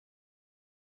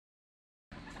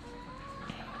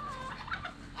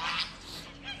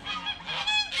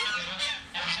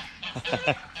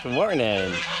Good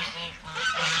morning.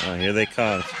 Oh, here they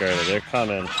come, Scarlett. They're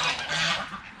coming.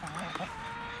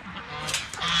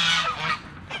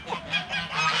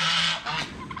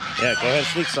 Yeah, go ahead and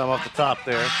sneak some off the top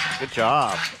there. Good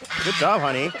job. Good job,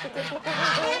 honey.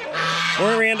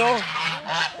 Morning, Randall.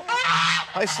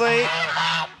 Hi, Slate.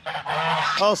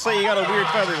 Oh, Slate, you got a weird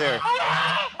feather there.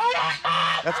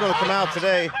 That's going to come out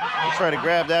today. We'll try to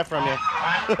grab that from you.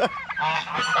 Look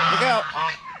out.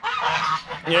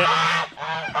 Yeah.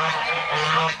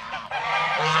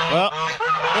 Well,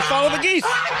 let's follow the geese.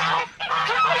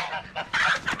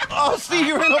 Oh, Steve,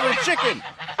 you ran over a chicken.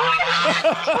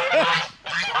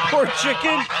 Poor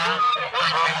chicken.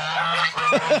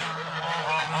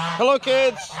 Hello,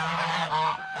 kids.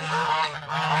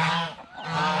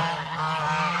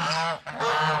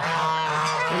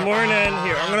 Good morning.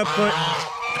 Here, I'm going to put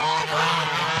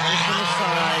this on the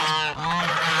side.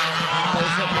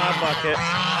 Close up my bucket.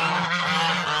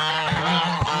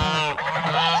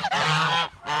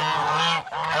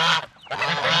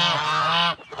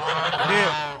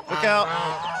 Here, look out.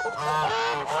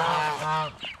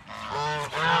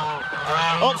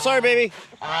 Oh, sorry, baby.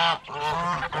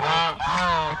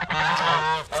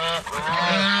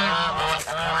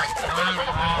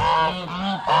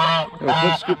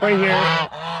 Quick scoop right here.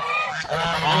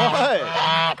 What?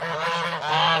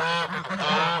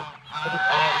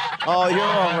 Oh, you're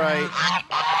all right.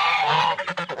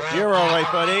 You're all right,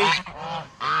 buddy.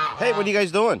 Hey, what are you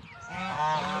guys doing?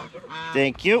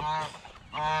 Thank you.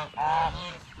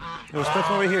 There's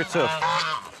stuff over here, too.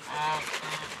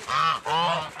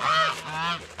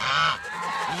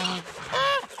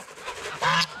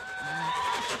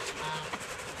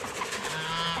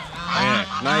 Yeah,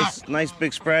 nice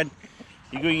big spread.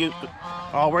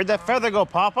 Oh, where'd that feather go,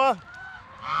 Papa?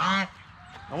 I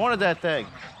wanted that thing.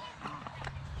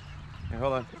 Here,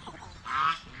 hold on.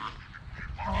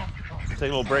 Take a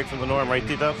little break from the norm, right,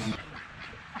 Tito?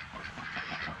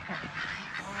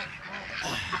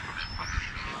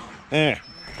 There.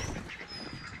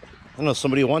 I know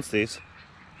somebody wants these.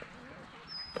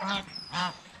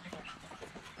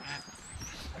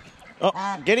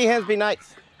 Oh, Guinea hens be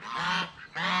nice.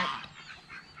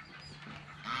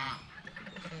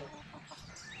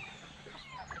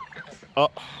 Oh,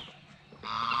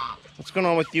 what's going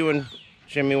on with you and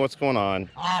Jimmy? What's going on?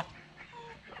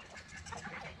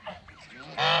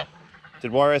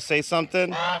 Did Juarez say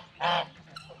something?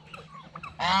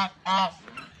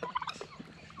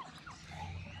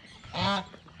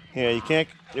 Yeah, you can't.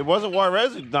 It wasn't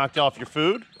Juarez who knocked off your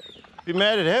food. Be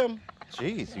mad at him.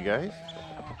 Jeez, you guys.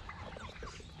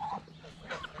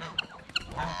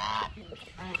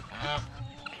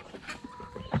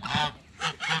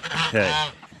 Okay.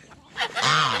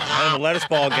 I have a lettuce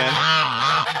ball again.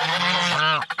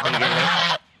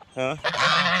 Huh?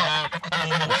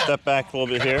 We'll step back a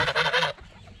little bit here.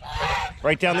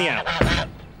 Right down the alley.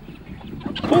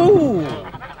 Ooh!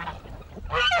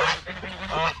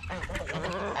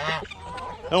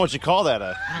 I don't know what you call that,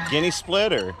 a guinea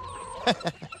split or...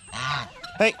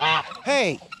 Hey,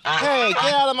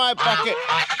 get out of my bucket.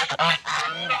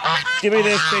 Give me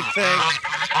this big thing.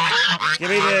 Give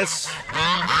me this.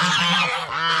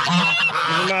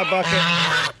 Give me my bucket.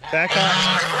 Back up.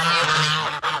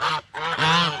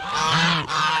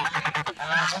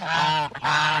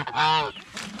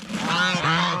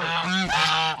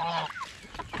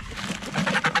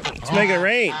 Let's make it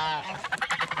rain.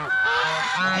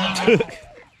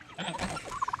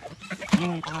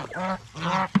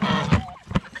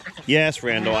 Yes,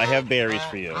 Randall, I have berries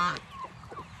for you.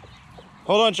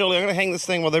 Hold on, Jolie. I'm going to hang this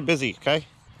thing while they're busy, okay?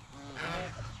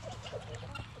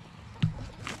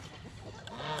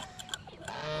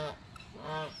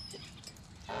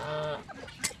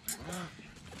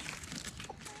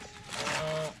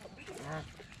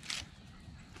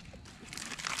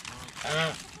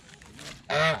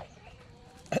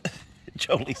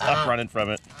 Jolie, stop running from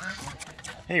it.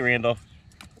 Hey, Randall.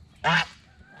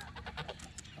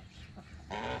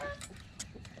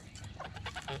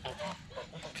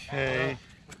 Okay.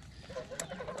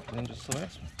 And then just the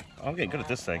last one. I'm getting good at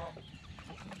this thing.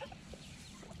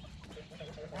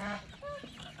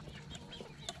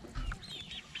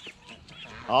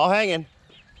 All hanging.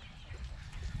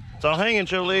 It's all hanging,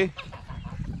 Jolie.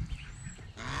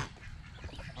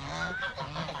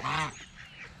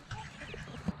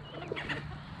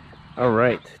 All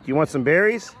right. Do you want some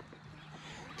berries?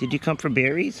 Did you come for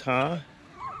berries, huh?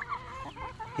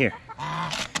 Here.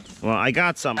 Well, I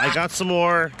got some. I got some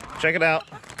more. Check it out.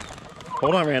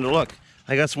 Hold on, Randall. Look.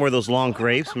 I got some more of those long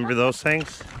grapes. Remember those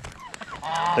things?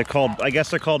 They're called, I guess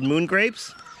they're called moon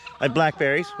grapes. I have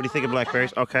blackberries. What do you think of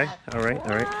blackberries? Okay. All right.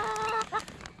 All right.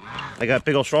 I got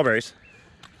big old strawberries.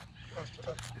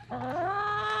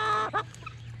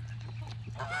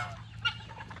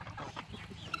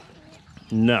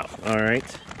 No. All right.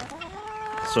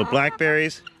 So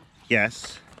blackberries,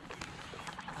 yes.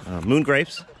 Moon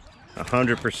grapes,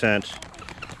 100%.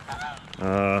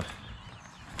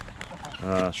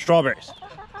 Strawberries,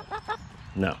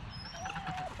 no.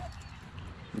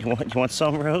 You want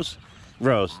some, Rose?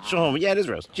 Rose, show 'em. Yeah, it is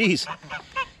Rose. Jeez.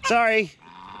 Sorry.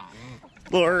 A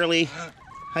little early.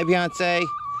 Hi, Beyonce.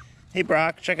 Hey,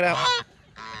 Brock. Check it out.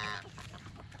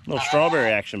 Little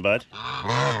strawberry action, bud. You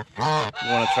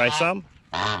want to try some?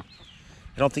 I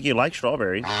don't think you like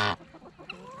strawberries.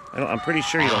 I'm pretty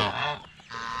sure you don't.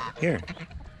 Here.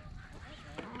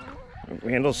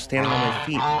 Randall's standing on my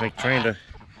feet, like trying to...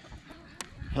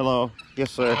 Hello.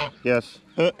 Yes, sir. Yes.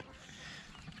 Do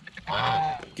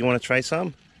you want to try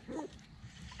some?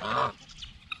 All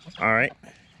right.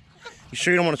 You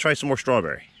sure you don't want to try some more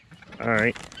strawberry? All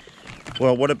right.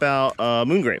 Well, what about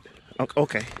moon grape?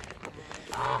 Okay.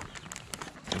 How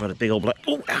about a big old black...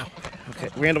 Oh, ow. Okay,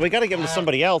 Randall, we got to give them to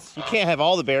somebody else. You can't have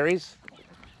all the berries.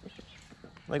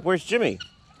 Like, where's Jimmy?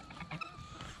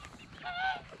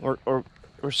 Or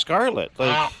Scarlet?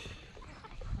 Like,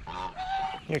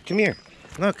 here, come here.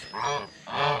 Look.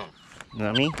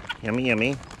 Yummy, yummy,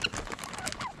 yummy.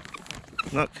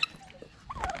 Look.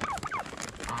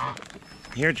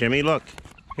 Here, Jimmy, look.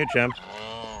 Here, Jim.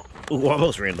 Ooh,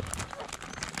 almost, Randall.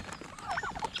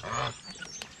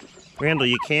 Randall,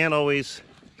 you can't always...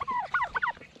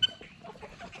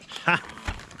 Ha!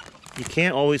 You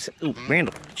can't always... Ooh,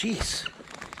 Randall, jeez.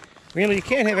 Randall, you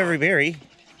can't have every berry.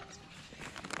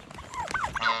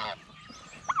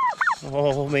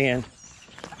 Oh, man.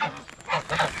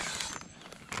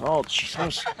 Oh,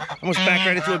 jeez, almost backed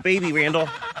right into a baby, Randall.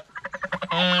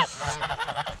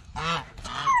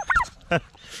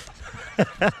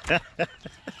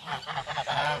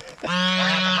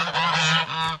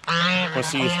 Want to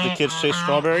see the kids chase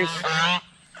strawberries?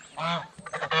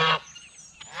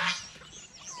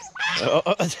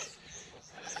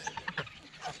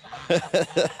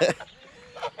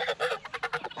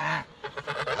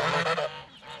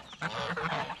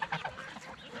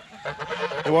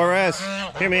 Hey, Juarez,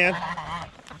 here, man.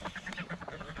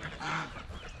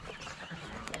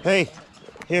 Hey,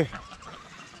 here.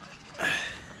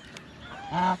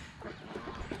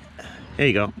 There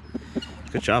you go.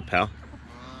 Good job, pal.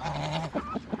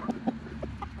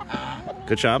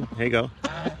 Good job. Here you go.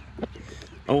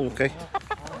 Oh, okay.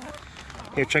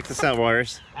 Here, check this out,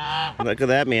 Juarez. Look at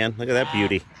that, man. Look at that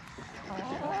beauty.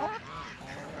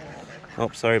 Oh,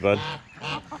 sorry, bud.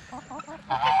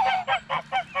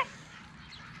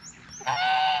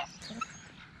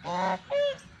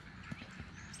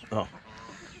 Oh,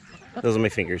 those are my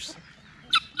fingers.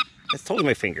 That's totally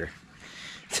my finger.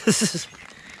 This is...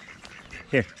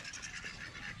 Here.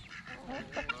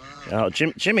 Oh,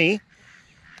 Jimmy.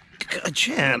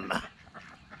 Jim.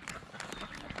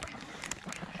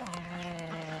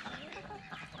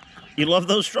 You love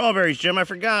those strawberries, Jim. I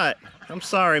forgot. I'm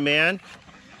sorry, man.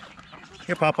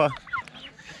 Here, Papa.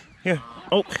 Here.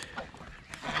 Oh.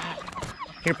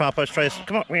 Here, Papa. Let's try this.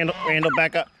 Come on, Randall. Randall,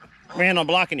 back up. Randall, I'm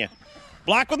blocking you.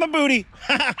 Block with my booty.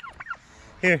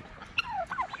 Here.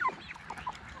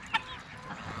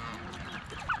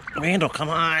 Randall, come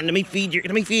on. Let me feed you.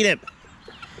 Let me feed him.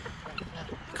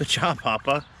 Good job,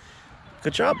 Papa.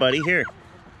 Good job, buddy. Here.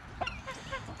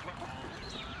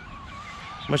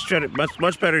 Much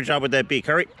better job with that beak.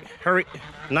 Hurry, hurry.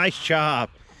 Nice job.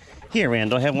 Here,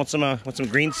 Randall. Want some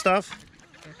green stuff?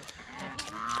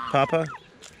 Papa.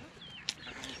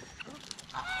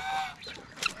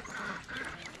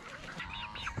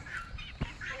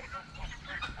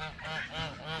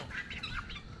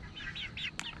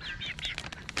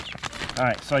 All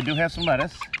right, so I do have some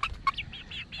lettuce.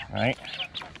 All right.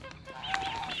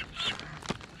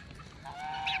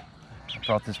 I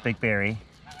brought this big berry.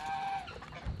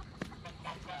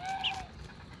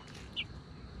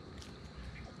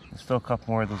 There's still a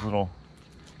couple more of those little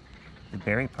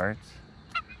berry parts.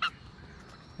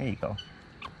 There you go.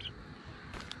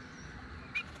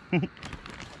 I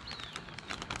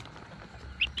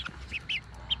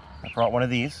brought one of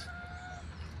these.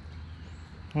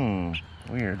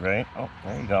 Weird, right? Oh,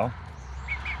 there you go.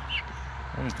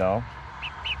 There you go.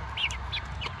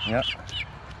 Yep.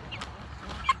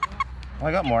 Oh,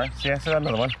 I got more. See, I still got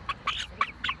another one.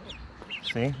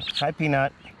 See? Hi,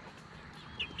 Peanut.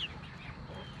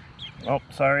 Oh,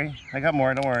 sorry. I got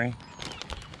more. Don't worry.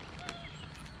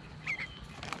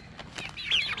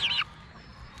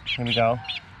 Here we go.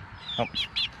 Oh.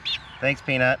 Thanks,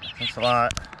 Peanut. Thanks a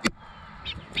lot.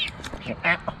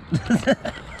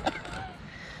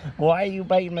 Why are you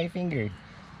biting my finger?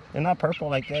 They're not purple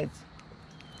like that.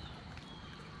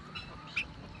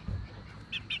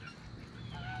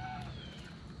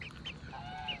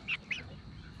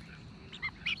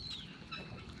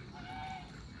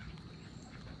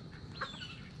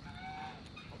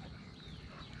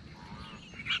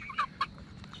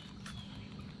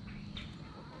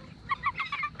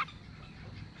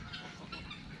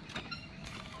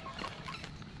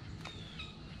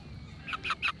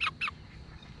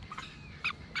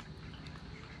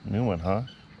 huh?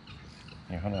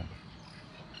 Here, hold on.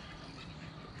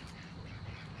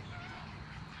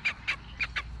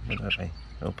 What if I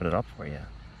open it up for you?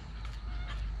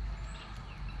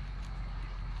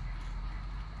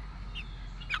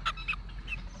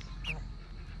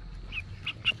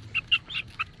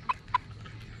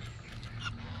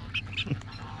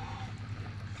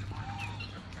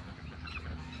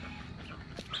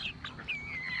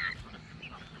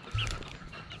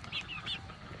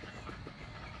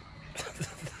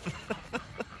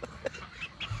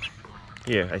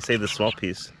 Here, I saved the small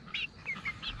piece.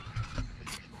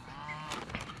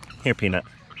 Here, Peanut.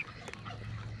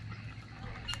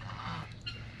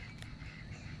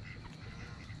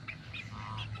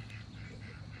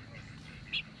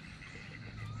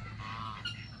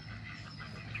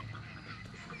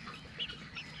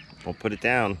 Don't put it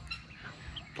down.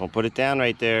 Don't put it down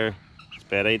right there. It's a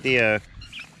bad idea.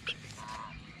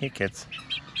 Here, kids.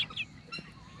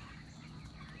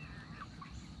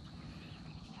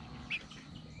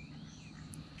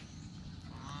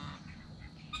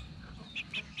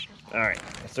 All right,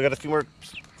 I still got a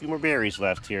few more berries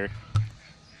left here.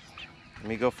 Let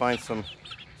me go find some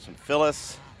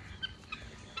Phyllis.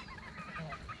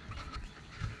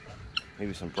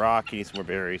 Maybe some Brock. He needs some more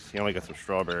berries. He only got some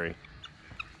strawberry.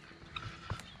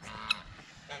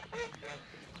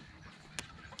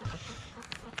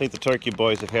 I think the turkey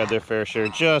boys have had their fair share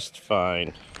just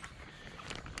fine.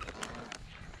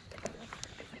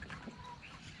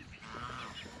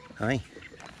 Hi.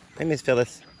 Hi, Miss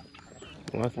Phyllis.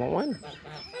 You want one?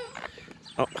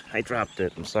 Oh, I dropped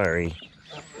it. I'm sorry.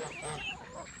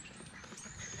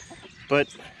 But,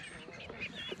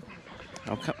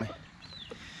 oh, come on.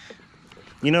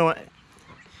 You know what?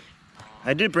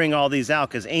 I did bring all these out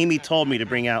because Amy told me to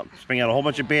bring out a whole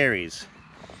bunch of berries.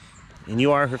 And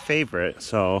you are her favorite,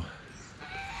 so.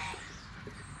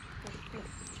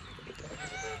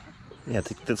 Yeah,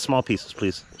 take the small pieces,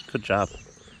 please. Good job.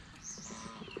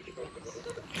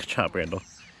 Good job, Randall.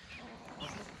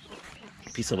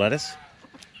 Piece of lettuce.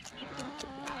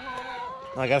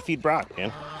 Oh, I gotta feed Brock,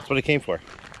 man. That's what I came for.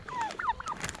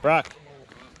 Brock.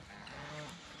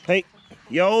 Hey,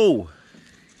 yo.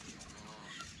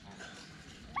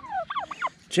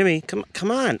 Jimmy,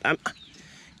 come on.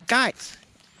 Guys.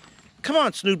 Come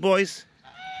on, Snood boys.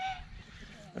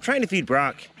 I'm trying to feed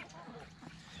Brock.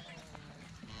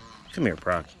 Come here,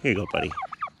 Brock. Here you go, buddy.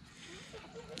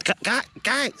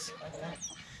 Guys.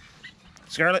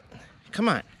 Scarlet, come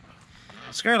on.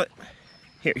 Scarlet.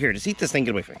 Here, just eat this thing.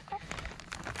 Get away from me.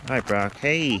 Hi, Brock.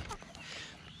 Hey.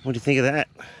 What do you think of that?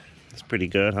 That's pretty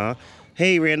good, huh?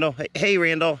 Hey, Randall. Hey,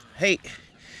 Randall. Hey.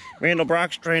 Randall,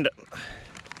 Brock's trying to...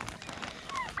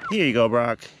 Here you go,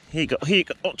 Brock. Here you go. Here you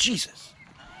go. Oh, Jesus.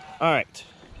 All right.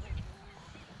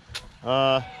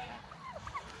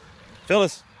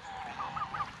 Phyllis.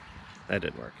 That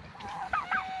didn't work.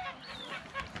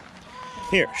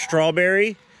 Here,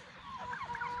 strawberry.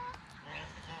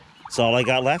 That's all I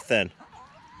got left then.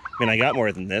 I mean, I got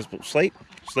more than this, but Slate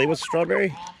wants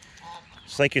strawberry?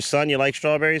 Just like your son, you like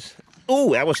strawberries?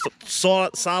 Ooh, that was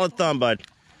solid thumb, bud.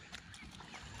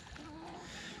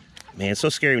 Man, it's so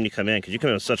scary when you come in, because you come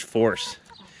in with such force.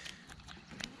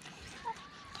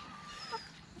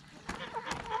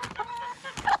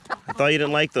 I thought you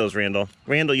didn't like those, Randall.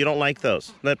 Randall, you don't like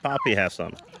those. Let Poppy have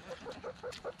some.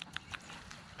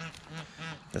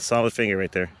 That solid finger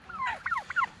right there.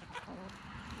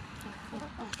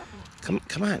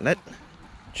 Come on, let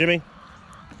Jimmy.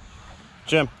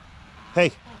 Jim.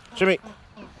 Hey, Jimmy.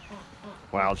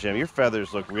 Wow, Jim, your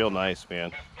feathers look real nice,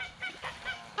 man.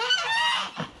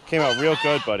 Came out real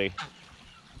good, buddy.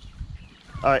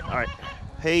 All right.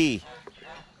 Hey.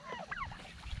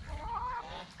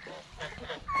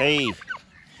 Hey.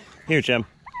 Here, Jim.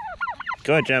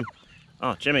 Go ahead, Jim.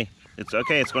 Oh, Jimmy. It's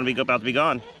okay. It's going to be about to be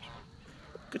gone.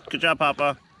 Good job,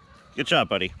 Papa. Good job,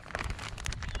 buddy.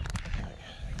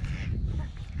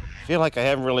 I feel like I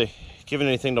haven't really given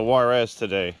anything to Juarez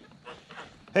today.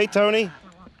 Hey, Tony.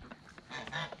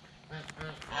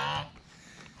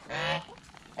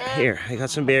 Here, I got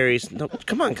some berries. No,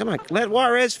 come on. Let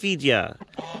Juarez feed ya.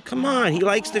 Come on, he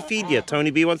likes to feed ya.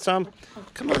 Tony B wants some?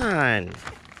 Come on.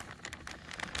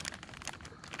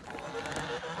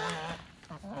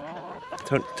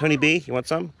 Tony B, you want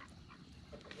some?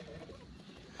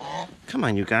 Come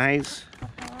on, you guys.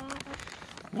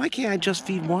 Why can't I just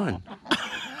feed one?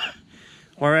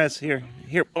 Juarez, here.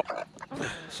 Oh.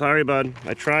 Sorry, bud.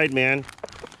 I tried, man.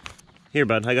 Here,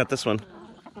 bud. I got this one.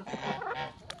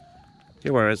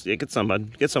 Here, Juarez. Yeah, get some,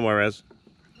 bud. Get some, Juarez.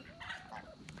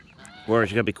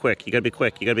 Juarez, you gotta be quick. You gotta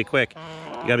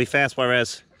be fast,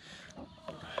 Juarez.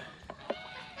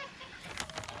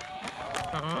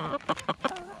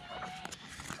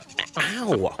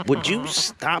 No, would you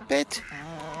stop it?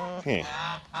 Here,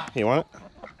 you want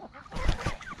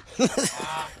it?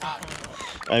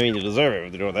 I mean, you deserve it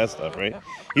if you're doing that stuff, right?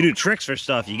 You do tricks for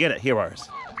stuff, you get it. Here, Wars.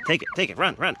 Take it,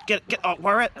 run, get it, oh,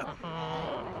 where it?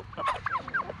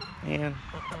 Man.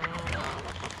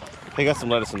 They got some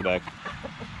lettuce in the bag.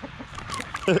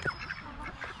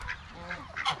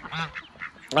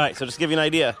 Alright, so just to give you an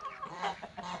idea,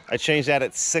 I changed that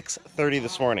at 6:30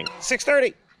 this morning.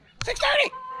 6:30! 6:30!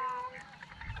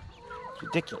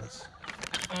 Ridiculous.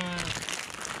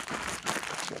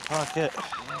 Pocket.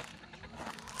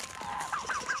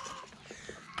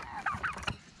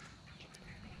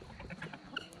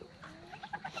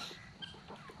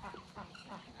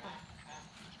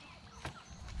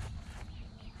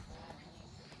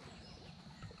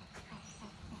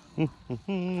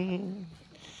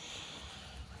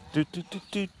 Do do do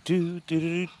do do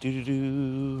do do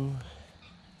do.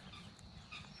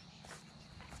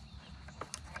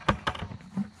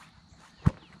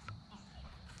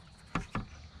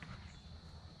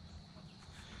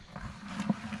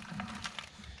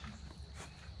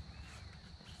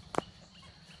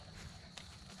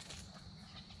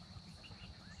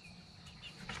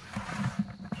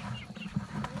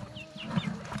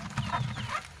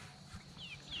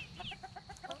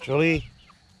 Jolie.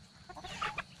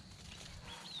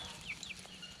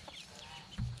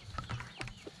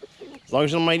 As long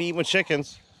as you don't mind eating with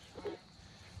chickens,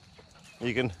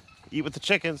 you can eat with the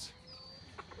chickens.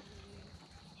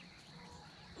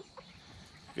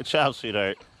 Good job,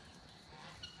 sweetheart.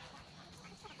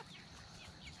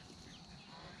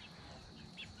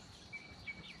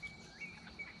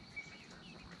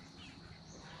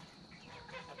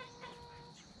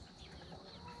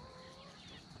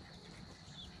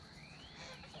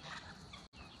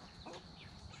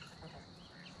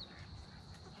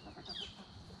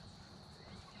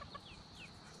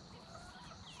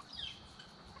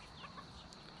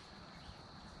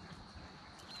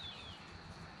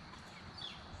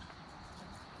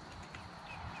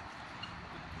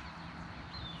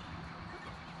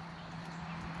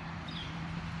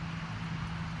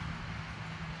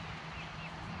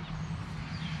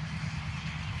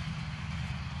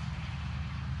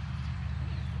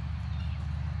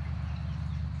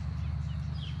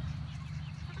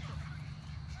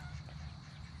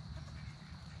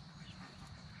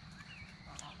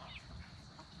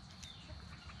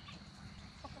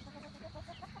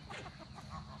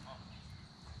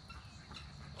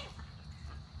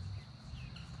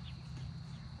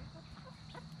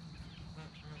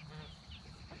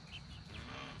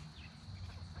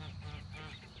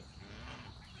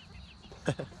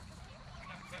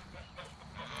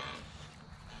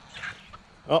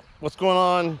 Oh, what's going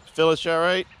on, Phyllis? You all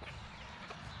right?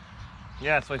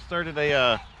 Yeah, so I started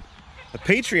a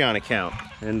Patreon account,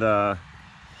 and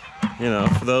you know,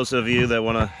 for those of you that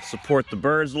want to support the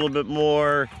birds a little bit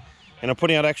more, and I'm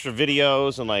putting out extra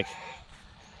videos and like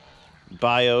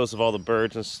bios of all the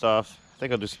birds and stuff. I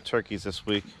think I'll do some turkeys this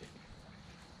week.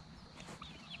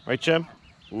 Right, Jim?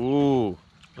 Ooh,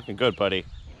 looking good, buddy.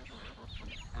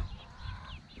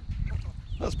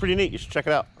 That's pretty neat. You should check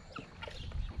it out.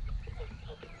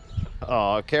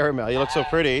 Oh, caramel, you look so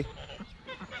pretty.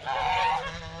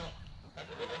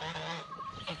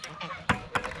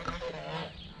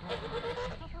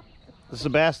 The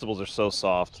Sebastibles are so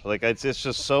soft. Like, it's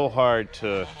just so hard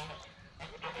to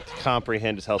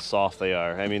comprehend just how soft they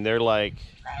are. I mean, they're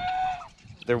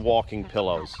walking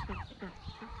pillows.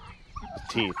 With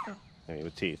teeth. I mean,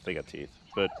 with teeth. They got teeth.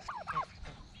 But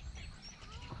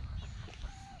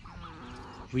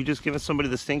were you just giving somebody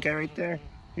the stink eye right there?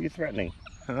 Who are you threatening?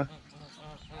 Huh?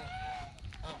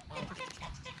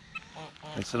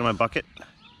 Instead of my bucket?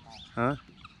 Huh?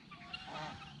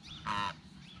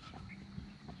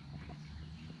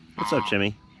 What's up,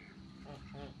 Jimmy?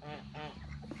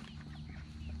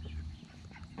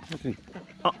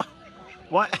 Oh,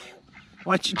 what?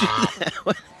 Why'd you do that?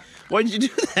 What'd you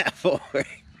do that for?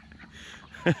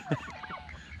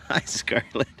 Hi,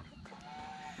 Scarlet.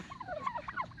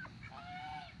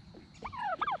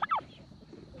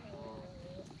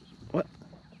 What?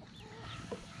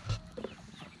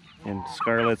 And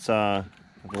Scarlet's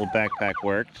little backpack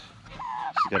worked.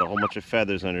 She's got a whole bunch of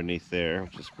feathers underneath there,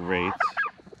 which is great.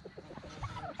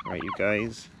 Right, you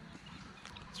guys?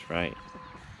 That's right.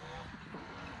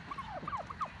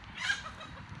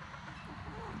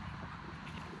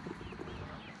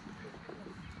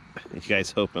 You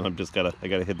guys hoping I got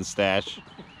a hidden stash?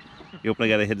 You hoping I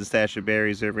got a hidden stash of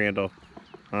berries there, Randall?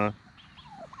 Huh?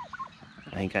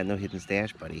 I ain't got no hidden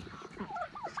stash, buddy.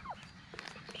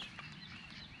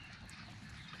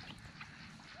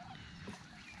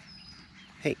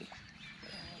 Hey.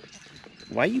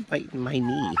 Why are you biting my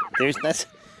knee? There's that's.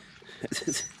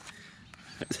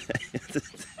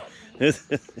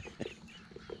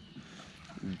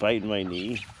 Biting my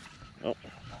knee. Oh.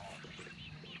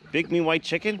 Big mean white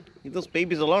chicken? Leave those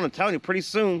babies alone. I'm telling you, pretty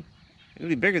soon, it'll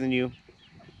be bigger than you.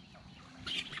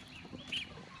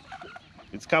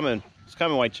 It's coming. It's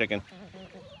coming, white chicken.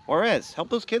 Juarez, help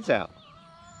those kids out.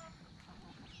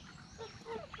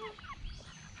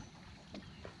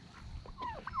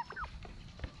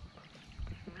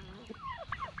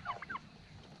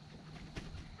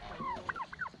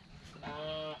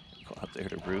 Go out there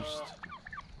to roost.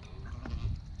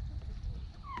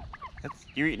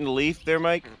 You're eating the leaf there,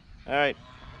 Mike? All right.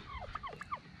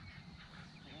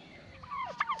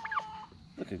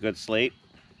 Look, a good slate.